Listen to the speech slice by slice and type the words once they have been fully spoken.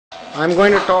I'm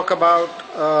going to talk about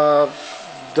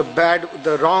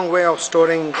the wrong way of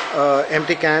storing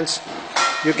empty cans.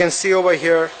 You can see over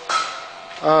here,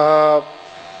 the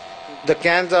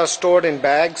cans are stored in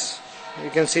bags. You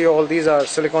can see all these are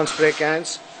silicone spray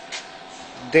cans.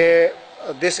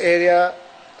 This area,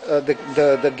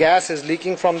 the gas is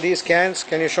leaking from these cans.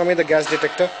 Can you show me the gas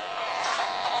detector?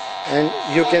 And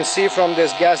you can see from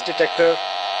this gas detector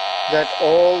that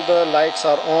all the lights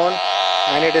are on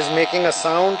and it is making a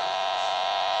sound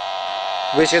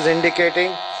which is indicating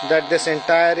that this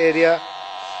entire area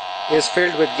is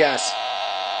filled with gas.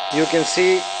 You can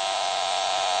see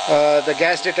the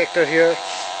gas detector here.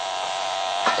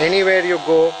 Anywhere you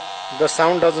go, the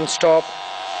sound doesn't stop.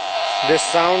 This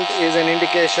sound is an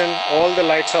indication, all the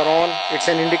lights are on. It's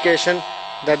an indication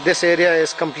that this area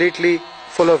is completely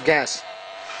full of gas.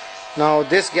 Now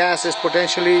this gas is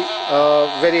potentially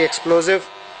very explosive.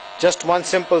 Just one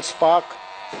simple spark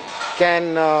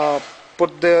can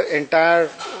put the entire,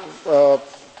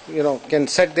 can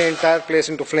set the entire place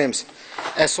into flames.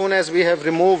 As soon as we have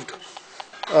removed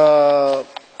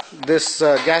this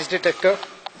gas detector,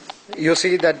 you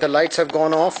see that the lights have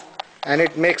gone off and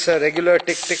it makes a regular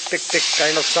tick tick tick tick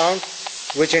kind of sound,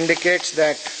 which indicates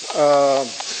that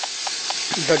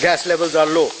the gas levels are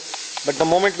low. But the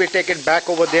moment we take it back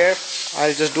over there,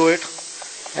 I'll just do it,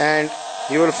 and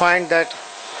you will find that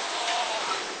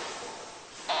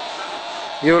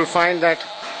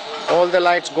all the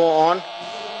lights go on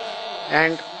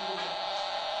and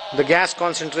the gas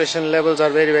concentration levels are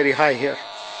very, very high here.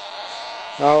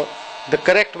 Now the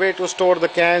correct way to store the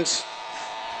cans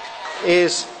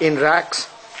is in racks.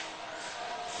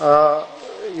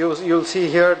 You'll see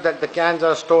here that the cans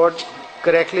are stored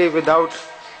correctly without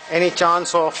any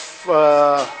chance of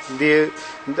the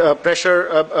pressure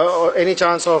or any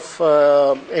chance of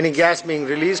any gas being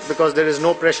released, because there is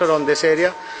no pressure on this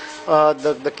area.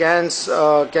 The cans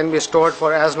can be stored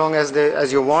for as long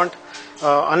as you want.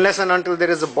 Unless and until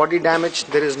there is a body damage,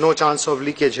 there is no chance of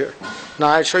leakage here. Now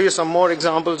I'll show you some more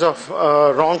examples of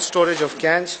wrong storage of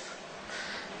cans.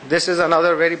 This is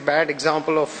another very bad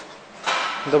example of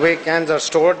the way cans are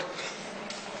stored.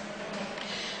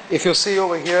 If you see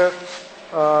over here,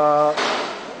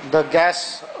 the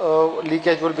gas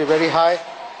leakage will be very high.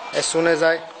 As soon as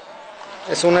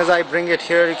I bring it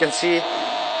here, you can see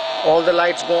all the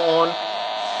lights go on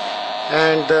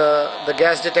and the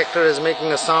gas detector is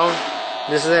making a sound.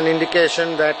 This is an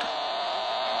indication that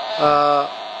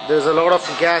there's a lot of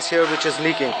gas here which is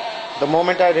leaking. The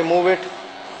moment I remove it,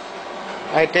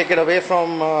 I take it away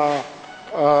from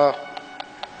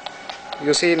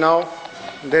you see now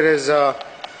there is the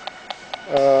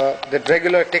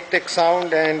regular tick tick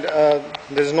sound and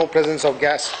there is no presence of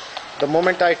gas. The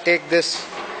moment I take this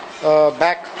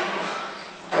back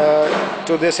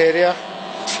to this area,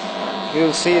 you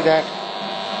will see that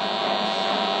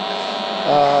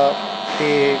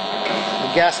the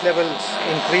gas levels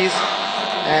increase,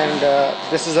 and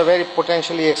this is a very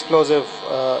potentially explosive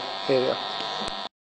area.